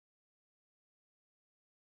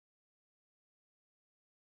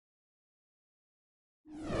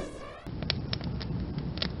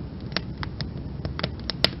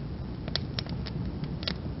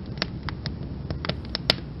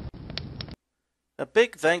A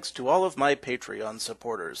big thanks to all of my Patreon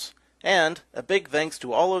supporters, and a big thanks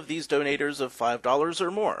to all of these donators of $5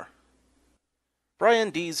 or more.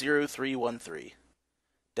 Brian D0313,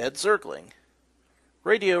 Dead Zergling,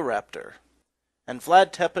 Radio Raptor, and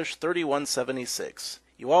Vlad Tepish 3176.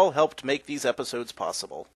 You all helped make these episodes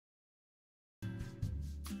possible.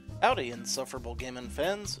 Howdy, insufferable gaming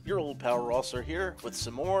fans. Your old pal Rosser here with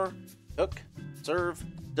some more Cook, Serve,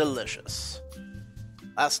 Delicious.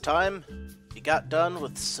 Last time, we got done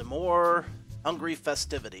with some more hungry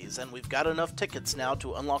festivities, and we've got enough tickets now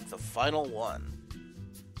to unlock the final one.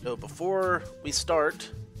 So before we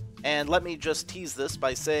start, and let me just tease this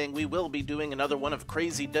by saying we will be doing another one of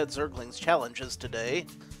Crazy Dead Zergling's challenges today,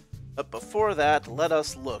 but before that, let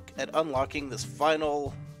us look at unlocking this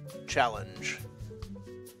final challenge,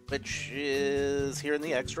 which is here in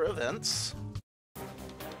the extra events.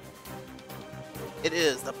 It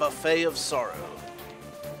is the Buffet of Sorrow.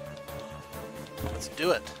 Let's do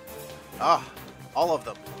it. All of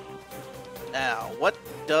them. Now, what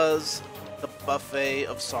does the Buffet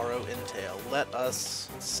of Sorrow entail? Let us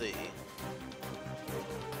see.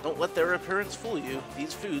 Don't let their appearance fool you.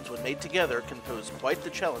 These foods, when made together, can pose quite the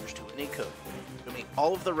challenge to any cook. Show me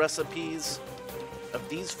all of the recipes of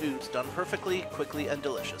these foods done perfectly, quickly, and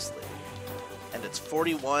deliciously. And it's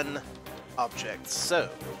 41 objects, so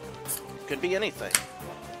could be anything.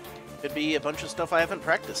 Could be a bunch of stuff I haven't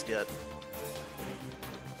practiced yet.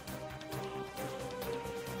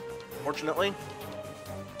 Fortunately,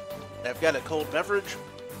 I've got a cold beverage,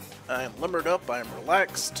 I am limbered up, I am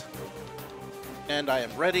relaxed, and I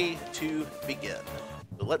am ready to begin.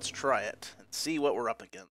 So let's try it and see what we're up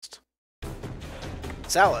against.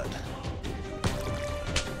 Salad.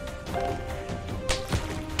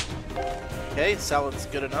 Okay, salad's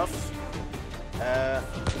good enough.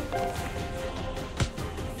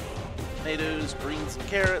 Tomatoes, greens, and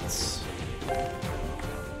carrots.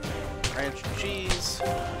 Ranch cheese.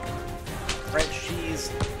 French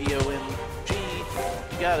cheese, B-O-N-G,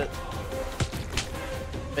 you got it.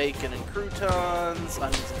 Bacon and croutons,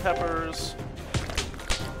 onions and peppers.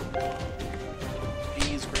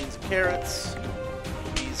 Cheese, greens, and carrots.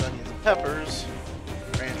 Cheese, onions, and peppers.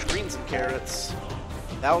 Ranch, greens, and carrots.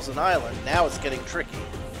 Thousand Island, now it's getting tricky.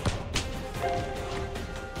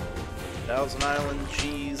 Thousand Island,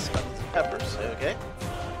 cheese, onions, and peppers, okay.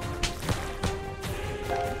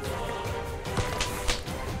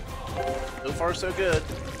 So far, so good.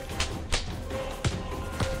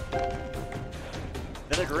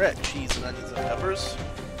 Vinaigrette, cheese, and onions and peppers.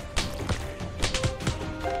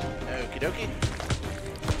 Okie dokie.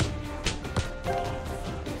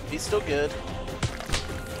 He's still good.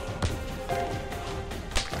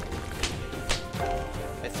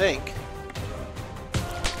 I think.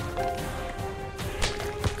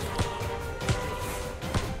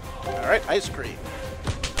 Alright, ice cream.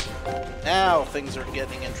 Now things are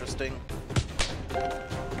getting interesting.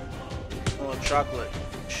 Chocolate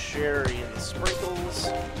cherry and sprinkles.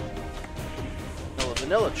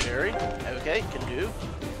 Vanilla cherry. Okay, can do.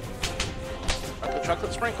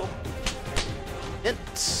 Chocolate sprinkle. Mint.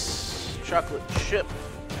 Chocolate chip.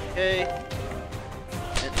 Okay.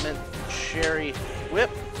 Mint cherry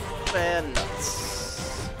whip. And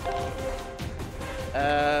nuts.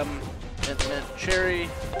 Mint cherry.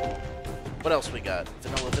 What else we got?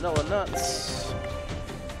 Vanilla nuts.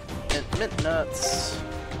 Mint nuts.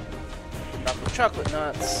 Chocolate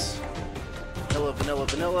nuts,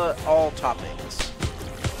 vanilla, all toppings.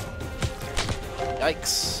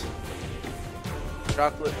 Yikes.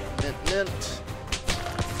 Chocolate, mint.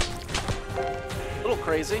 A little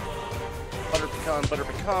crazy. Butter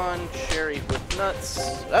pecan, cherry with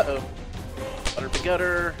nuts. Uh-oh. Butter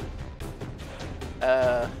begutter.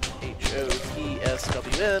 HOTSWN.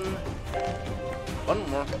 One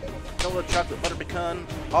more. Vanilla, chocolate, butter pecan.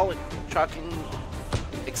 All chalking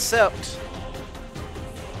except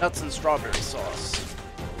nuts and strawberry sauce.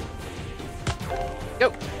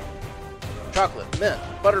 Go! Chocolate, mint,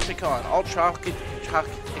 butter pecan, all chocolate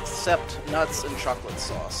except nuts and chocolate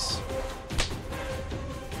sauce.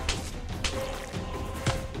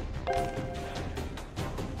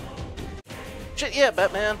 Shit, yeah,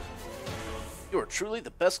 Batman! You are truly the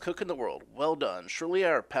best cook in the world. Well done. Surely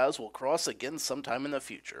our paths will cross again sometime in the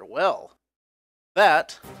future. Well,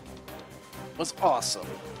 that was awesome.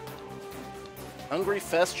 Hungry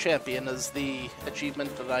Fest Champion is the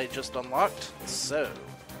achievement that I just unlocked, so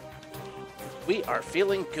we are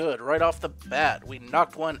feeling good right off the bat. We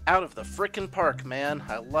knocked one out of the frickin' park, man.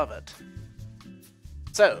 I love it.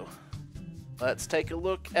 So, let's take a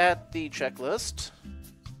look at the checklist.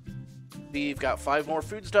 We've got 5 more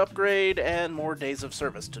foods to upgrade and more days of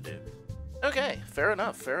service to do. Okay, fair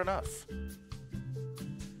enough, fair enough.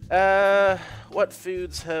 What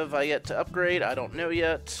foods have I yet to upgrade? I don't know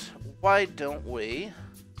yet. Why don't we?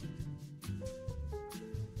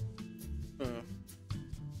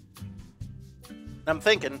 I'm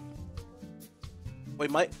thinking we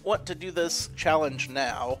might want to do this challenge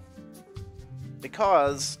now,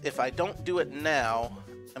 because if I don't do it now,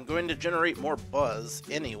 I'm going to generate more buzz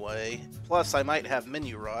anyway, plus I might have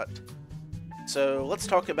menu rot. So let's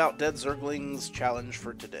talk about Dead Zergling's challenge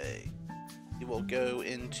for today. We will go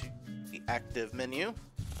into the active menu,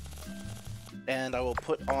 and I will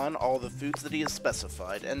put on all the foods that he has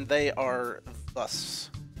specified, and they are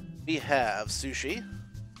thus. We have sushi,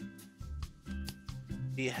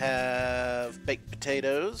 we have baked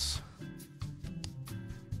potatoes,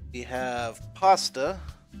 we have pasta.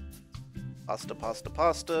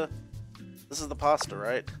 Pasta. This is the pasta,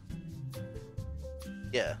 right?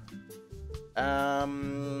 Yeah.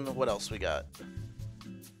 What else we got?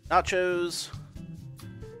 Nachos.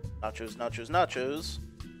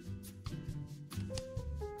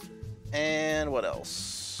 And what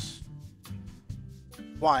else?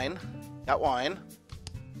 Wine. Got wine.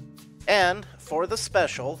 And for the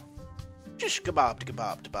special, shish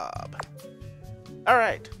kebab.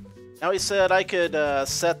 Alright. Now he said I could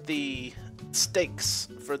set the stakes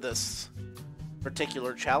for this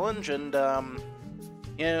particular challenge, and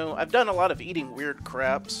you know, I've done a lot of eating weird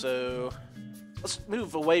crap, so let's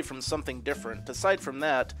move away from something different. Aside from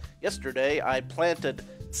that, yesterday I planted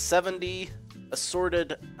 70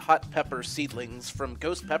 assorted hot pepper seedlings, from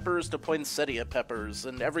ghost peppers to poinsettia peppers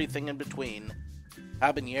and everything in between.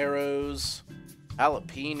 Habaneros,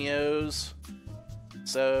 jalapenos.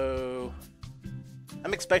 So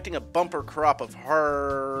I'm expecting a bumper crop of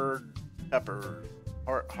hot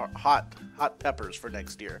peppers for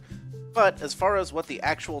next year. But as far as what the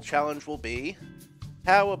actual challenge will be,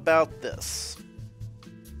 how about this?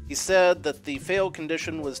 He said that the fail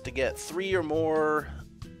condition was to get 3 or more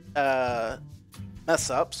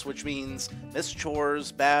mess-ups, which means missed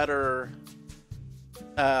chores, bad or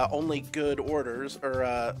only good orders,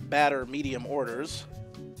 or bad or medium orders.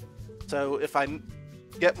 So if I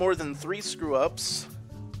get more than 3 screw-ups,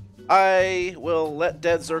 I will let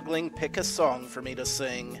Dead Zergling pick a song for me to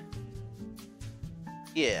sing.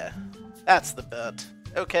 Yeah, that's the bet.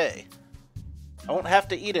 Okay. I won't have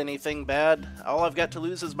to eat anything bad. All I've got to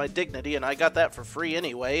lose is my dignity, and I got that for free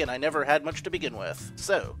anyway, and I never had much to begin with.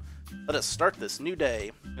 So, let us start this new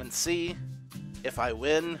day and see if I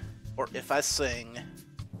win or if I sing.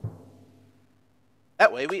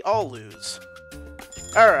 That way we all lose.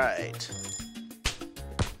 Alright.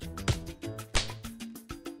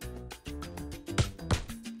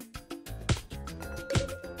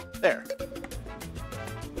 There.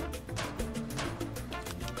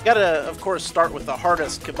 Gotta, of course, start with the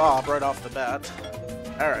hardest kebab right off the bat.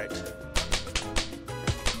 Alright.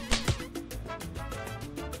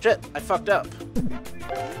 Shit, I fucked up.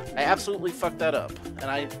 I absolutely fucked that up, and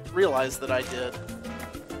I realized that I did.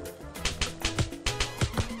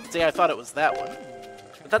 See, I thought it was that one.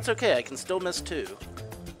 But that's okay, I can still miss 2.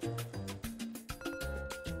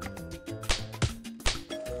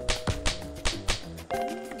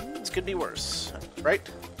 This could be worse, right?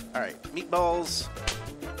 Alright, meatballs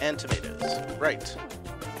and tomatoes. Right.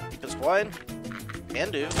 Because wine? Can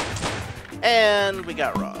do. And we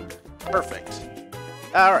got robbed. Perfect.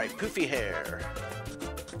 Alright, poofy hair.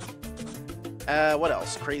 What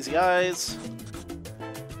else? Crazy eyes.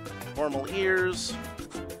 Normal ears.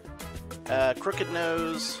 Crooked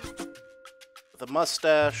nose. With a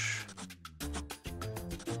mustache.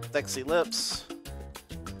 Sexy lips.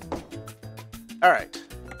 Alright.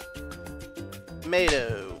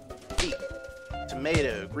 Tomato. Meat.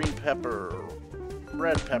 Tomato, green pepper,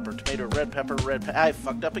 red pepper, tomato, red pepper, red pepper. I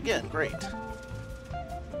fucked up again. Great.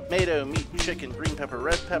 Tomato, meat, chicken, green pepper,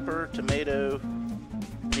 red pepper, tomato,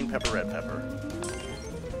 green pepper, red pepper.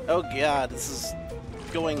 Oh god, this is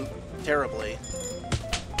going terribly.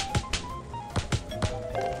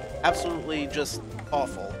 Absolutely just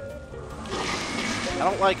awful. I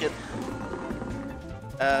don't like it.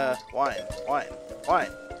 Wine.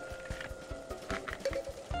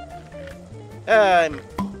 I'm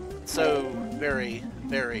so very,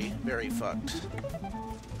 very, very fucked.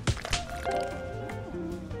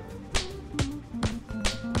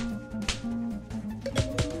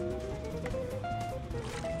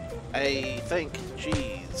 I think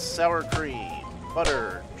cheese, sour cream,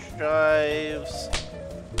 butter, chives,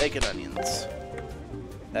 bacon onions.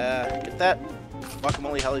 Get that.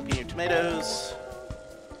 Guacamole, jalapeno, tomatoes.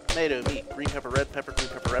 Tomato, meat, green pepper, red pepper, green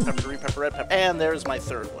pepper, red pepper, green pepper, red pepper. And there's my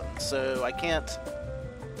 3rd one. So I can't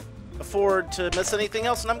afford to miss anything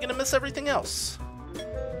else, and I'm gonna miss everything else.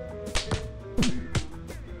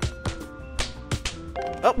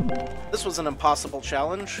 Oh, this was an impossible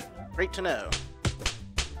challenge. Great to know.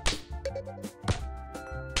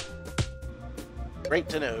 Great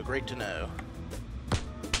to know, great to know.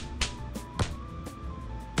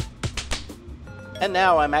 And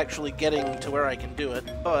now I'm actually getting to where I can do it,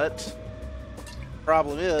 but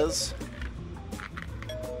problem is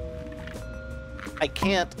I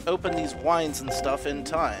can't open these wines and stuff in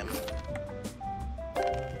time.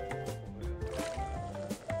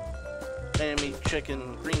 Meat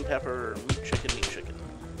chicken, green pepper, meat chicken.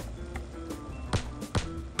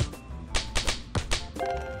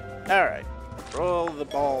 Alright, roll the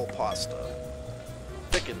ball pasta.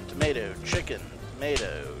 Chicken, tomato,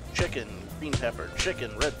 green pepper,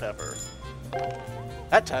 chicken, red pepper.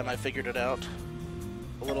 That time I figured it out.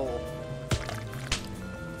 A little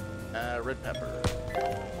red pepper.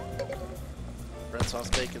 Red sauce,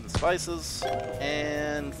 bacon, spices,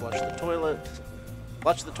 and flush the toilet.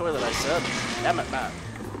 Flush the toilet, I said. Damn it, Matt.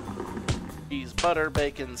 Cheese, butter,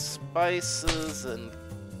 bacon, spices, and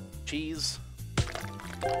cheese.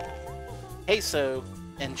 Queso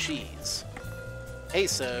and cheese.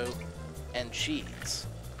 Queso and cheese.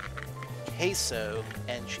 Queso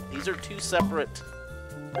and cheese. These are two separate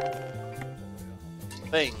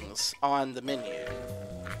things on the menu.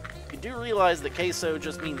 You do realize that queso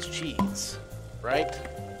just means cheese, right?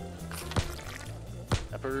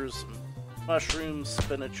 Peppers, mushrooms,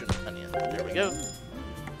 spinach, and onion. There we go.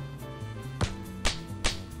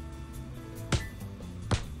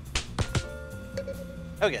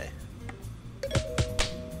 Okay.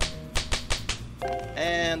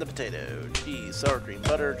 And the potato, cheese, sour cream,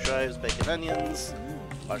 butter, chives, bacon, onions.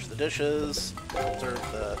 Wash the dishes. Serve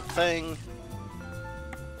the thing.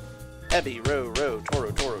 Ebi, row,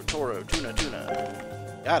 toro, tuna.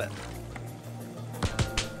 Got it.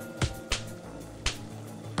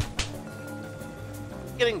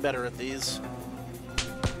 Getting better at these.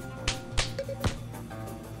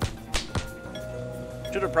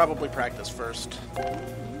 Should have probably practiced first.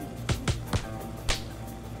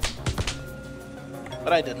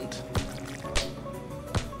 But I didn't.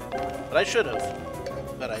 But I should have.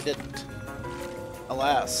 But I didn't.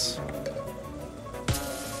 Alas.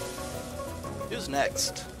 Who's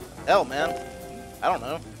next? Hell, man. I don't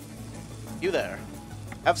know. You there.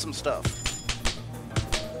 Have some stuff.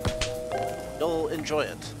 You'll enjoy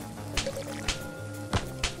it.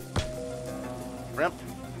 Shrimp.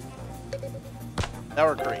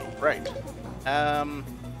 Sour cream, right.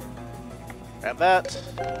 Grab that.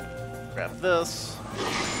 Grab this.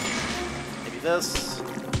 Maybe this.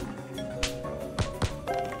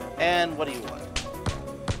 And what do you want?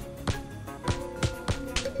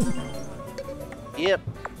 Yep.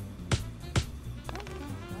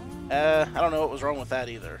 I don't know what was wrong with that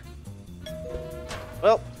either.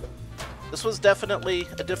 Well, this was definitely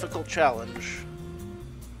a difficult challenge.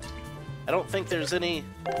 I don't think there's any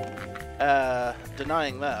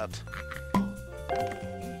denying that.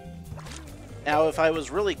 Now, if I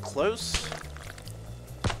was really close,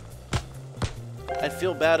 I'd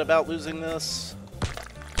feel bad about losing this.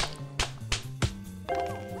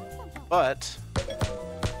 But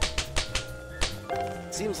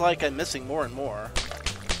it seems like I'm missing more and more.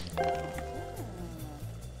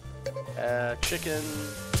 Chicken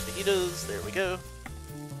fajitas, there we go.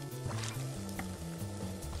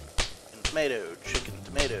 And tomato,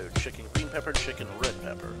 chicken, green pepper, chicken, red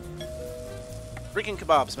pepper. Freaking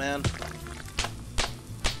kebabs, man.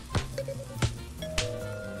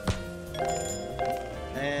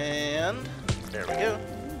 And there we go.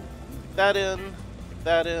 That in,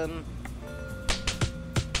 that in.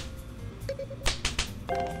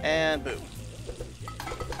 And boom.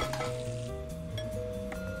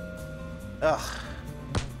 Ugh.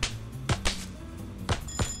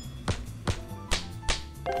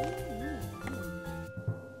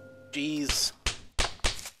 Jeez.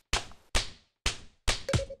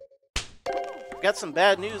 Got some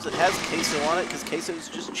bad news. It has queso on it because queso is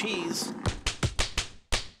just cheese.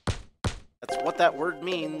 That's what that word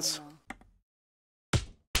means.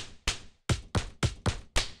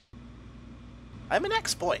 I'm an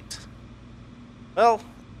exploit. Well,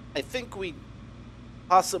 I think we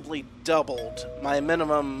possibly doubled my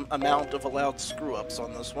minimum amount of allowed screw-ups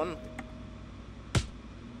on this one.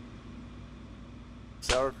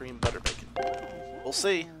 Sour cream, butter, bacon. We'll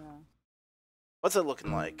see. What's it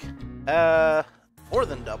looking like? More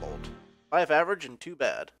than doubled. 5 average and 2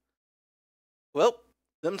 bad. Well,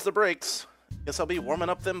 them's the breaks. Guess I'll be warming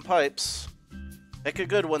up them pipes. Pick a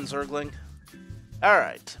good one, Zergling.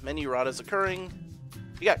 Alright, menu rot is occurring.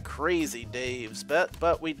 We got Crazy Dave's bet,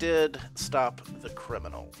 but we did stop the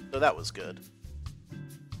criminal, so that was good.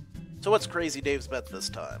 So what's Crazy Dave's bet this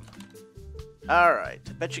time?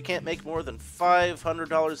 Alright, bet you can't make more than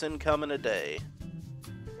 $500 income in a day.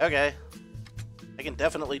 Okay. I can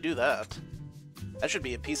definitely do that. That should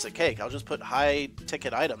be a piece of cake. I'll just put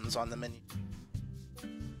high-ticket items on the menu.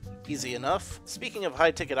 Easy enough. Speaking of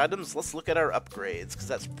high-ticket items, let's look at our upgrades, because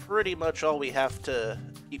that's pretty much all we have to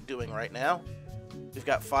keep doing right now. We've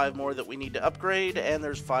got 5 more that we need to upgrade, and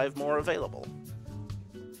there's 5 more available.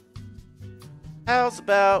 How's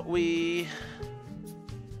about we...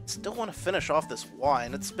 Still want to finish off this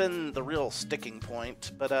wine. It's been the real sticking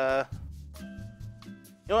point, but, you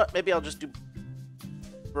know what? Maybe I'll just do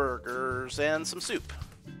burgers and some soup.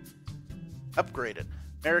 Upgraded.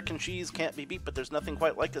 American cheese can't be beat, but there's nothing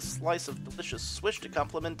quite like a slice of delicious Swiss to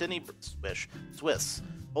complement any Swiss.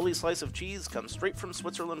 Holy slice of cheese comes straight from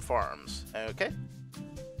Switzerland farms. Okay.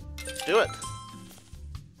 Do it.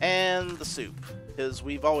 And the soup, because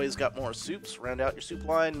we've always got more soups. Round out your soup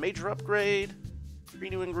line. Major upgrade. 3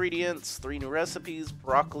 new ingredients, 3 new recipes,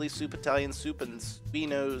 broccoli soup, Italian soup, and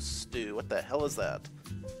spino stew. What the hell is that?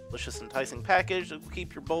 Delicious, enticing package that will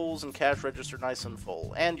keep your bowls and cash register nice and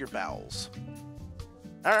full. And your bowels.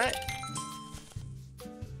 Alright.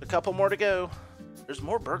 A couple more to go. There's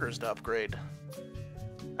more burgers to upgrade.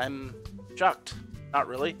 I'm shocked. Not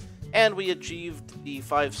really. And we achieved the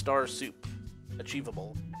 5-star soup.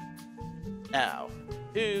 Achievable. Now,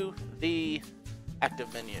 to the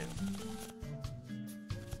active menu.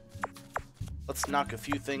 Let's knock a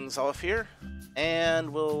few things off here, and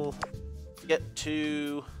we'll get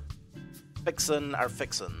to fixin' our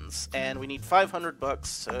fixins. And we need 500 bucks,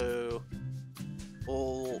 so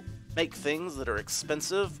we'll make things that are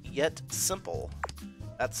expensive yet simple.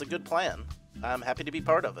 That's a good plan. I'm happy to be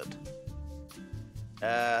part of it.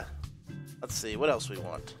 Let's see, what else we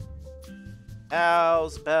want?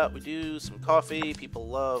 How's about we do some coffee? People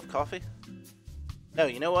love coffee. No,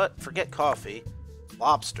 you know what? Forget coffee.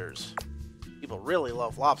 Lobsters. People really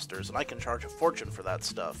love lobsters, and I can charge a fortune for that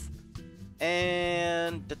stuff.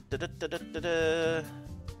 And...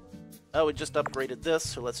 Oh, we just upgraded this,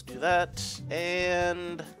 so let's do that.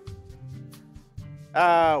 And...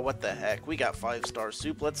 what the heck? We got 5-star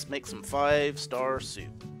soup. Let's make some 5-star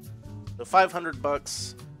soup. So 500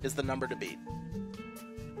 bucks is the number to beat.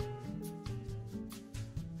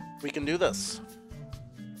 We can do this.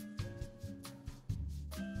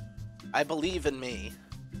 I believe in me.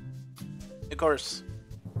 Of course,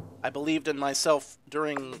 I believed in myself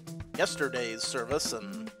during yesterday's service,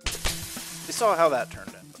 and we saw how that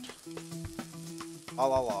turned out. La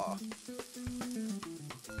la la.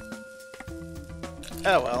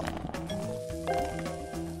 Oh well.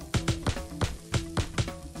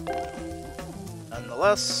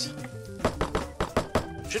 Nonetheless,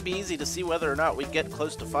 it should be easy to see whether or not we get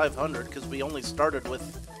close to 500, because we only started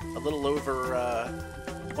with a little over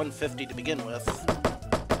 150 to begin with.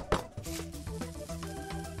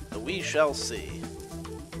 We shall see.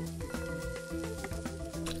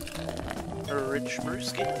 Rich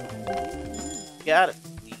Brewski. Got it.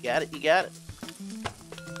 You got it. You got it.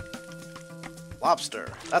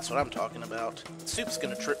 Lobster. That's what I'm talking about. Soup's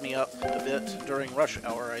gonna trip me up a bit during rush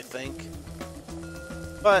hour, I think.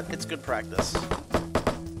 But it's good practice.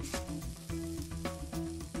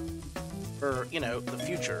 For, you know, the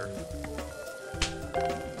future.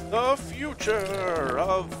 The future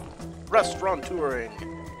of restaurateuring.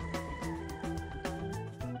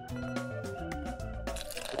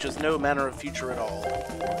 Which is no manner of future at all.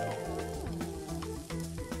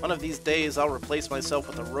 One of these days, I'll replace myself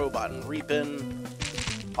with a robot and reap in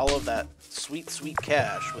all of that sweet, sweet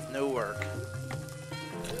cash with no work.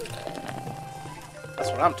 That's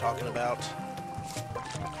what I'm talking about.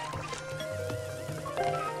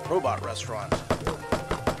 Robot restaurant.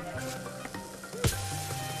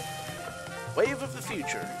 Wave of the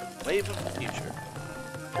future. Wave of the future.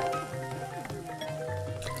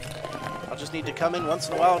 I'll just need to come in once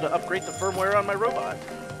in a while to upgrade the firmware on my robot.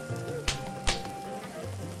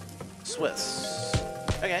 Swiss.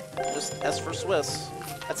 Okay, just S for Swiss.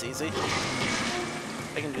 That's easy.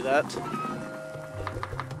 I can do that.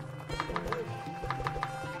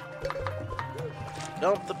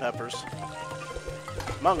 Dump the peppers.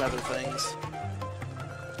 Among other things.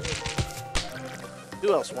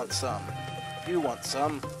 Who else wants some? You want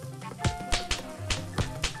some.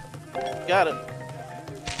 Got it.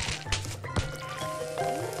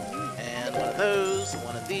 And one of those,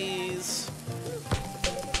 one of these.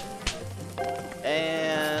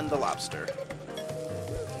 And the lobster.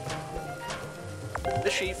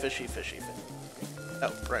 Fishy, fishy, fishy, fishy.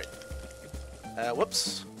 Oh, right.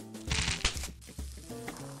 Whoops.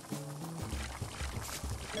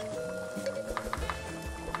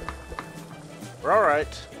 We're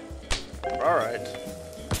alright. We're alright.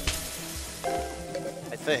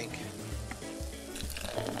 think.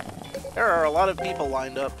 There are a lot of people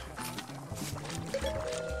lined up.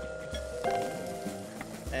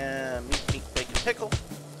 And meat, bacon, pickle.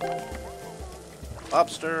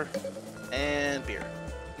 Lobster and beer.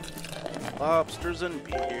 Lobsters and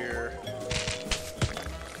beer.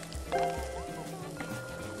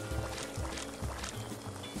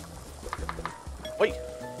 Wait.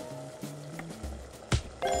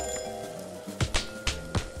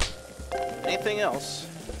 Anything else?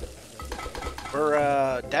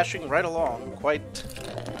 We're dashing right along quite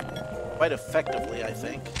effectively, I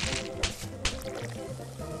think.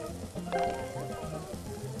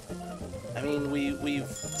 I mean, we've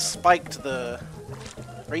spiked the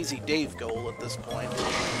Crazy Dave goal at this point.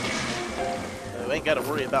 We ain't got to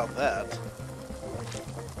worry about that.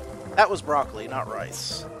 That was broccoli, not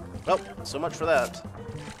rice. Well, so much for that.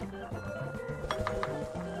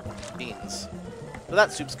 Beans. So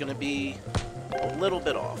that soup's gonna be a little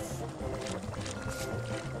bit off.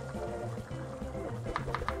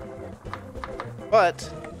 But,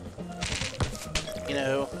 you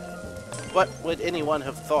know, what would anyone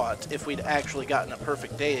have thought if we'd actually gotten a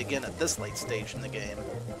perfect day again at this late stage in the game?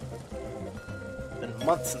 It's been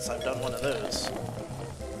months since I've done one of those.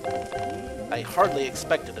 I hardly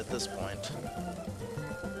expect it at this point.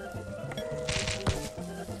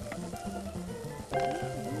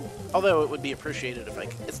 Although it would be appreciated if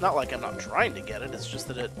it's not like I'm not trying to get it, it's just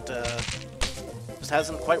that it just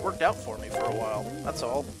hasn't quite worked out for me for a while. That's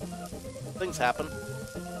all. Things happen.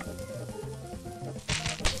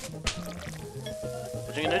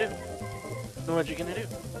 What you gonna do? What you gonna do?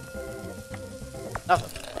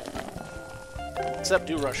 Nothing. Except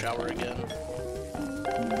do rush hour again.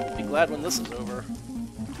 Be glad when this is over.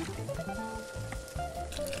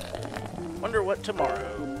 Wonder what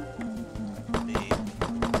tomorrow will be.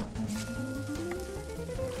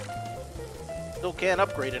 Still can't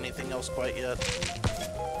upgrade anything else quite yet.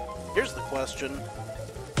 Here's the question.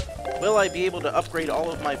 Will I be able to upgrade all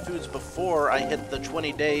of my foods before I hit the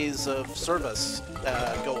 20 days of service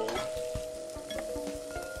goal?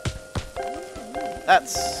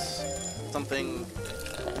 That's something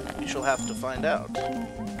we shall have to find out.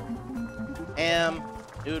 Ham,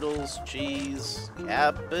 noodles, cheese,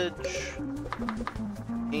 cabbage,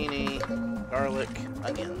 zucchini, garlic,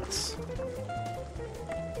 onions.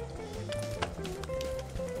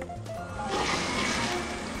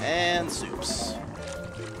 And soups.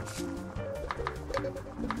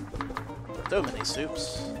 So many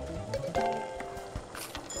soups.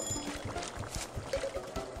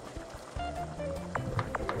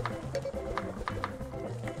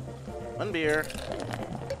 One beer.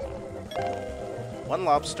 One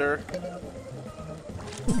lobster.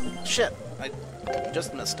 Shit, I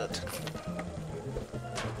just missed it.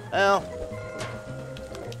 Well,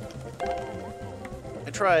 I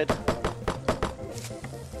tried.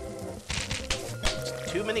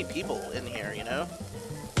 There's too many people in here, you know?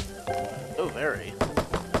 Oh, very.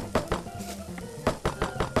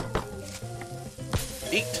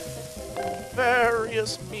 Meat.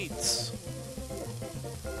 Various meats.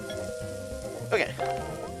 Okay.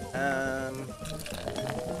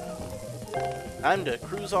 Time to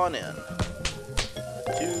cruise on in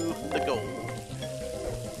to the goal.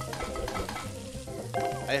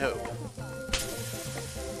 I hope.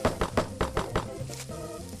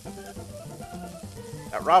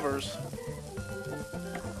 At robbers.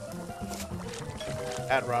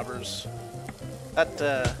 At robbers.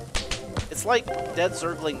 That, it's like Dead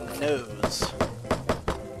Zergling knows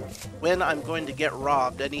when I'm going to get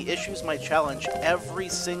robbed, and he issues my challenge every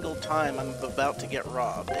single time I'm about to get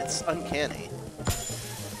robbed. It's uncanny.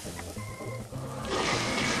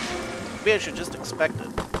 Maybe I should just expect it.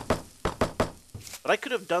 But I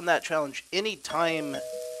could have done that challenge any time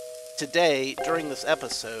today during this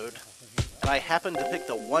episode, and I happened to pick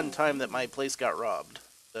the one time that my place got robbed.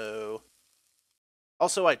 So,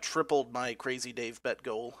 also I tripled my Crazy Dave bet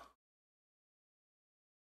goal.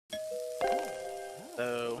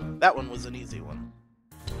 So, that one was an easy one.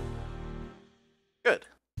 Good.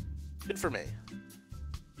 Good for me.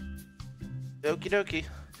 Okie dokie.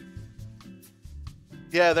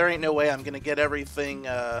 Yeah, there ain't no way I'm gonna get everything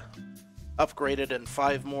upgraded in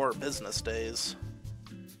 5 more business days.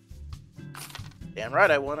 Damn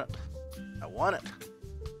right I want it. I want it.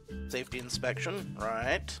 Safety inspection,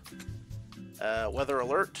 right. Weather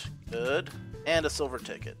alert, good. And a silver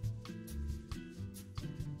ticket.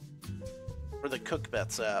 For the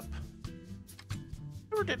CookBets app.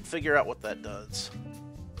 Never did figure out what that does.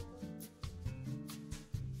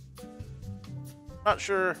 Not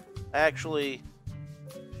sure I actually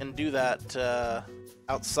can do that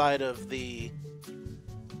outside of the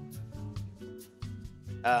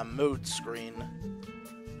mode screen.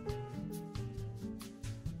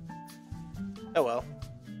 Oh well.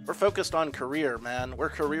 We're focused on career, man. We're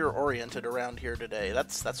career-oriented around here today.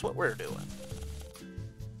 That's what we're doing.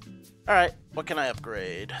 Alright, what can I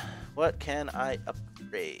upgrade? What can I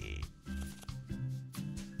upgrade?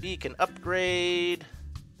 We can upgrade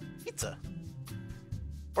pizza.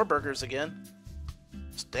 Or burgers again.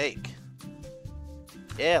 Steak.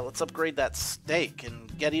 Yeah, let's upgrade that steak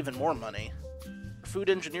and get even more money. Food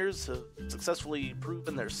engineers have successfully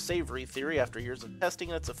proven their savory theory after years of testing,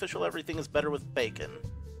 and it's official, everything is better with bacon.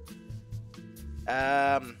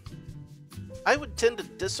 I would tend to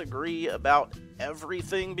disagree about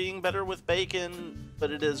everything being better with bacon,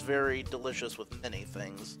 but it is very delicious with many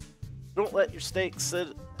things. Don't let your steak sit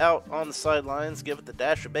out on the sidelines. Give it the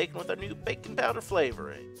dash of bacon with our new bacon powder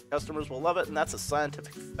flavoring. Customers will love it, and that's a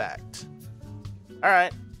scientific fact.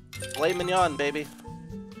 Alright, filet mignon, baby.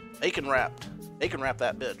 Bacon wrapped. Bacon wrap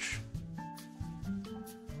that bitch.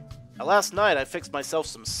 Now, last night I fixed myself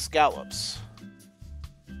some scallops.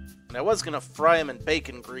 And I was gonna fry them in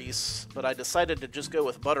bacon grease, but I decided to just go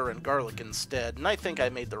with butter and garlic instead, and I think I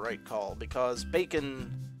made the right call, because bacon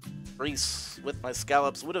grease with my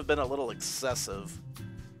scallops would have been a little excessive.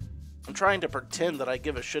 I'm trying to pretend that I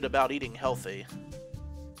give a shit about eating healthy.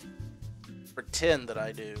 Pretend that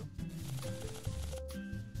I do.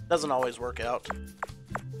 Doesn't always work out.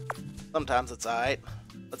 Sometimes it's alright.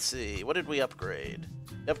 Let's see, what did we upgrade?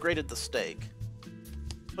 We upgraded the steak.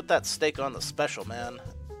 Put that steak on the special, man.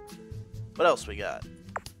 What else we got?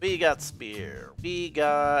 We got spear. We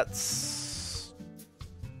got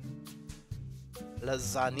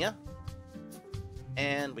lasagna.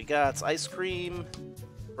 And we got ice cream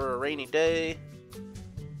for a rainy day.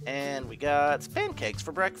 And we got pancakes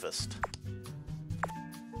for breakfast.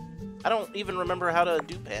 I don't even remember how to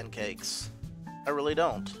do pancakes. I really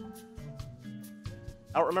don't.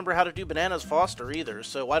 I don't remember how to do bananas Foster either,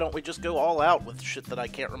 so why don't we just go all out with shit that I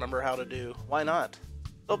can't remember how to do? Why not?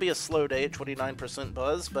 It'll be a slow day at 29%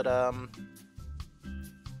 buzz, but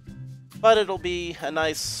it'll be a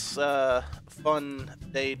nice, fun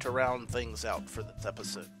day to round things out for this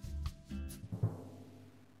episode.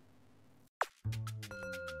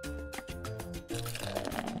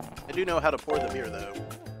 I do know how to pour the beer, though.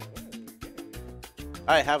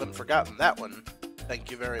 I haven't forgotten that one. Thank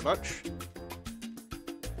you very much.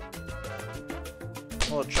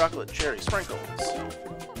 Well, chocolate cherry sprinkles.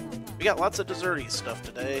 We got lots of desserty stuff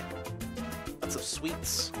today. Lots of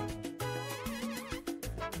sweets.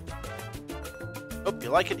 Hope you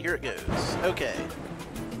like it. Here it goes. Okay.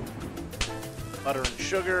 Butter and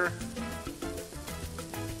sugar.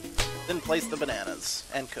 Then place the bananas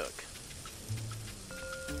and cook.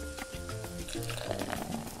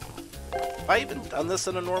 Have I even done this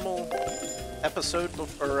in a normal episode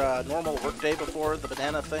or a normal workday before, the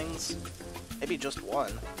banana things? Maybe just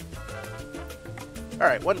one.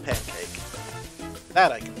 Alright, one pancake.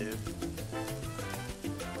 That I can do.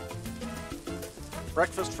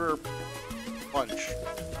 Breakfast for lunch,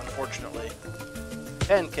 unfortunately.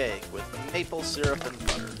 Pancake with maple syrup and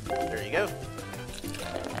butter. There you go.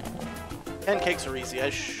 Pancakes are easy. I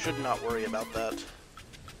should not worry about that.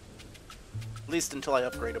 At least until I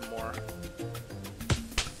upgrade them more.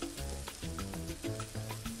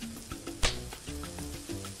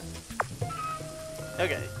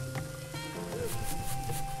 Okay.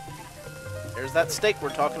 There's that steak we're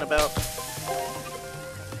talking about.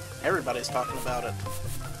 Everybody's talking about it.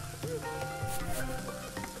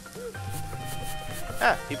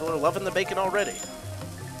 Ah, people are loving the bacon already.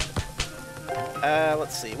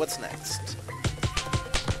 Let's see, what's next?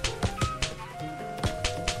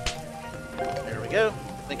 There we go.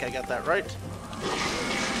 I think I got that right.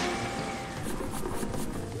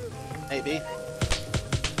 Maybe.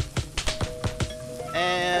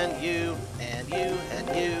 And you, and you, and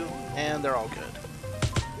you, and they're all good.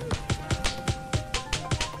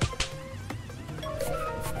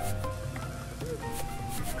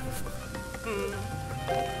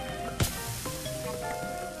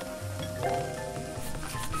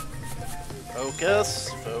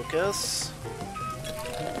 Focus, focus.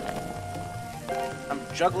 I'm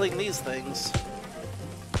juggling these things.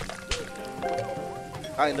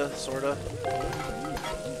 Kinda, sorta.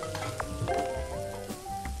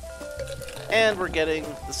 And we're getting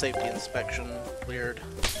the safety inspection cleared.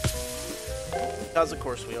 Because of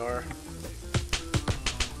course we are.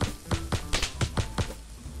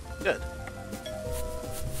 Good.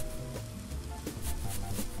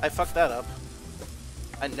 I fucked that up.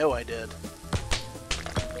 I know I did.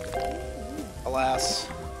 Alas.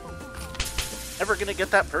 Never gonna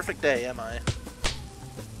get that perfect day, am I?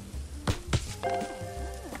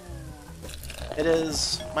 It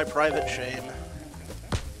is my private shame.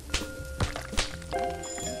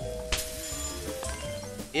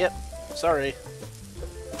 Yep, sorry.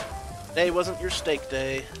 Today wasn't your steak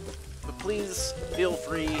day, but please feel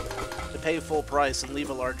free to pay full price and leave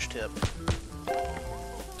a large tip.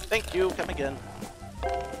 Thank you, come again.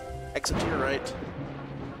 Exit to your right.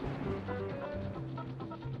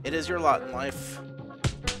 It is your lot in life.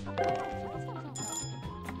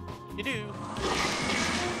 You do.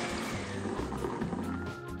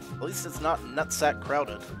 At least it's not nutsack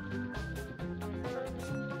crowded.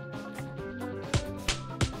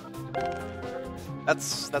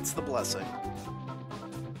 That's the blessing.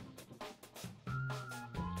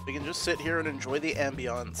 We can just sit here and enjoy the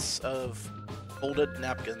ambiance of folded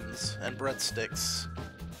napkins and breadsticks.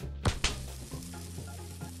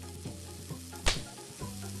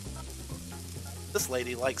 This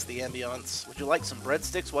lady likes the ambiance. Would you like some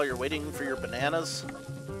breadsticks while you're waiting for your bananas?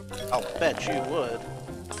 I'll bet you would.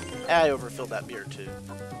 I overfilled that beer too.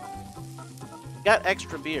 Got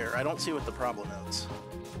extra beer. I don't see what the problem is.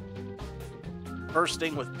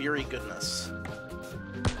 Bursting with beery goodness.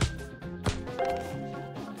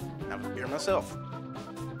 Have a beer myself.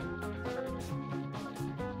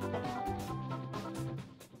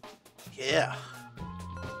 Yeah.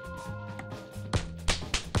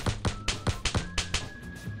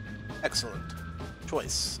 Excellent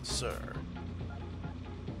choice, sir.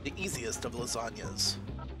 The easiest of lasagnas.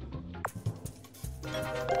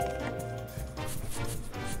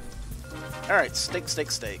 Alright, steak.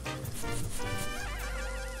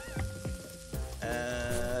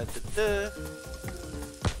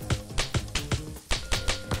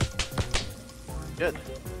 Good.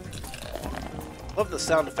 Love the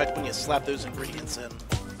sound effect when you slap those ingredients in.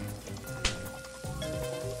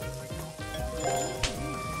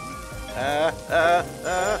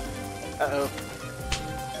 Uh-oh.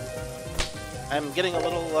 I'm getting a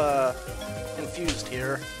little, confused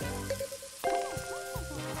here.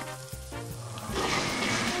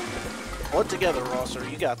 Pull it together, Rosser.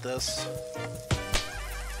 You got this.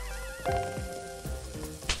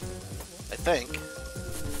 I think.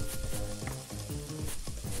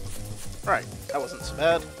 Right, that wasn't so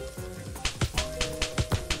bad.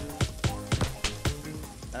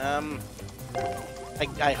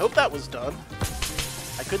 I hope that was done.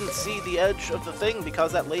 I couldn't see the edge of the thing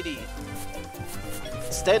because that lady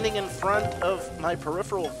standing in front of my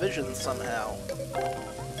peripheral vision somehow.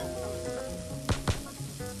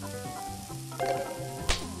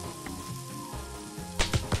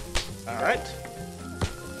 Alright.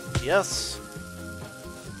 Yes.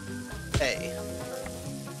 Hey.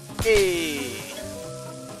 Hey!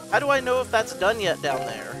 How do I know if that's done yet down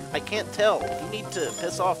there? I can't tell. You need to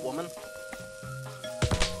piss off, woman.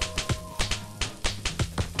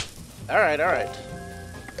 Alright.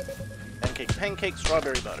 Pancake,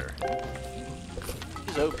 strawberry butter.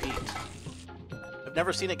 She's OP. I've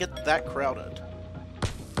never seen it get that crowded.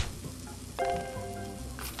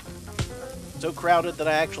 So crowded that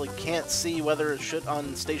I actually can't see whether shit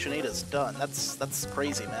on Station 8 is done. That's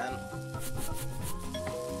crazy, man.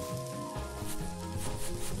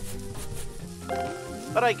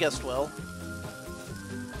 But I guessed well.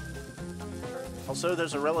 Also,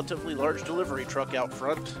 there's a relatively large delivery truck out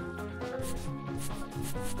front.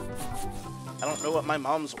 I don't know what my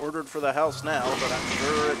mom's ordered for the house now, but I'm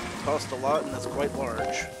sure it cost a lot and is quite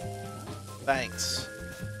large. Thanks.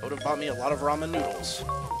 That would have bought me a lot of ramen noodles.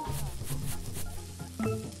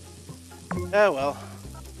 Oh well.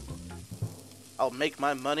 I'll make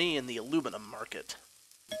my money in the aluminum market.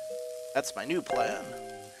 That's my new plan.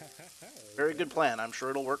 Very good plan. I'm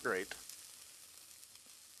sure it'll work great.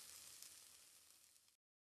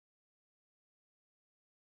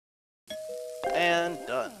 And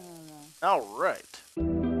done. Alright.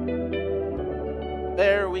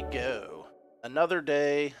 There we go. Another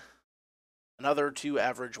day. Another 2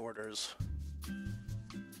 average orders.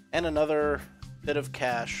 And another bit of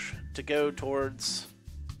cash to go towards...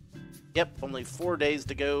 Yep, only 4 days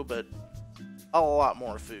to go, but a lot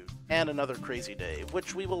more food. And another crazy day,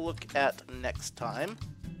 which we will look at next time.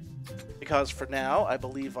 Because for now, I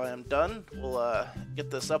believe I am done. We'll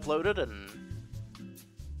get this uploaded and you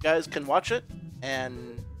guys can watch it.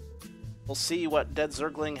 And we'll see what Dead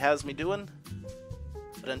Zergling has me doing.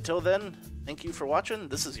 But until then, thank you for watching.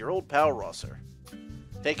 This is your old pal, Rosser.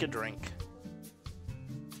 Take a drink.